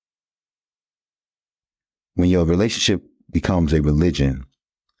When your relationship becomes a religion,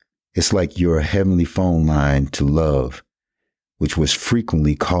 it's like your heavenly phone line to love, which was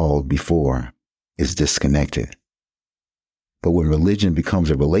frequently called before, is disconnected. But when religion becomes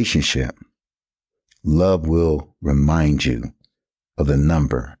a relationship, love will remind you of the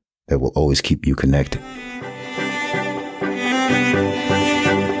number that will always keep you connected.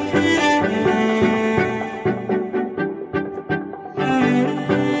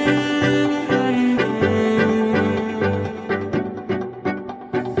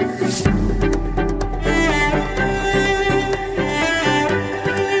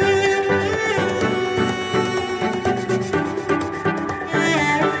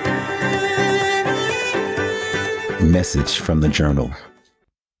 Message from the journal.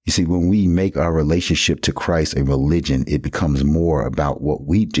 You see, when we make our relationship to Christ a religion, it becomes more about what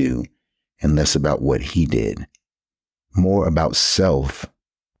we do and less about what he did. More about self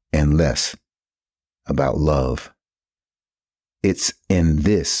and less about love. It's in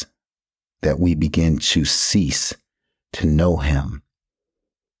this that we begin to cease to know him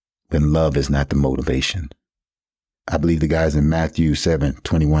when love is not the motivation. I believe the guys in Matthew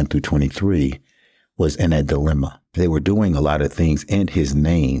 7:21-23 was in a dilemma. They were doing a lot of things in his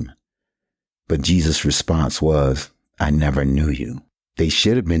name, but Jesus' response was, I never knew you. They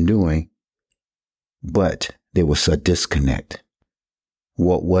should have been doing, but there was a disconnect.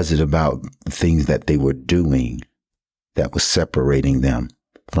 What was it about the things that they were doing that was separating them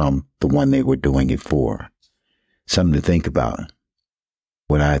from the one they were doing it for? Something to think about.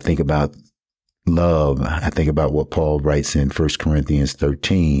 When I think about love, I think about what Paul writes in 1 Corinthians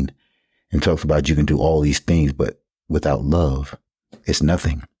 13 and talks about you can do all these things, but without love, it's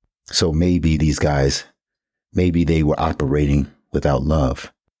nothing. So maybe these guys, maybe they were operating without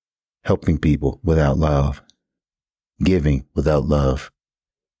love, helping people without love, giving without love,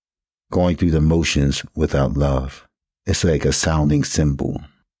 going through the motions without love. It's like a sounding cymbal,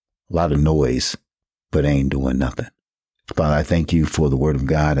 a lot of noise, but ain't doing nothing. Father, I thank you for the word of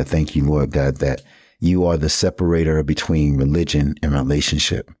God. I thank you, Lord God, that you are the separator between religion and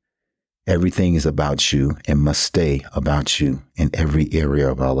relationship. Everything is about you and must stay about you in every area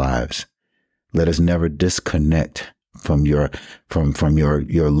of our lives. Let us never disconnect from your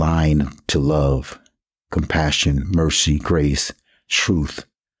line to love, compassion, mercy, grace, truth,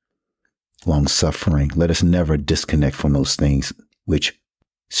 long suffering. Let us never disconnect from those things which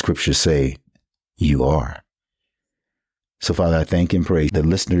scriptures say you are. So, Father, I thank and pray that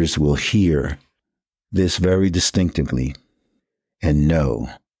listeners will hear this very distinctively and know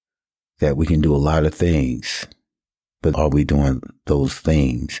that we can do a lot of things, but are we doing those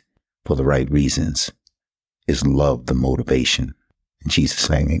things for the right reasons? Is love the motivation? In Jesus'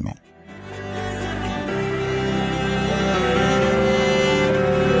 name, amen.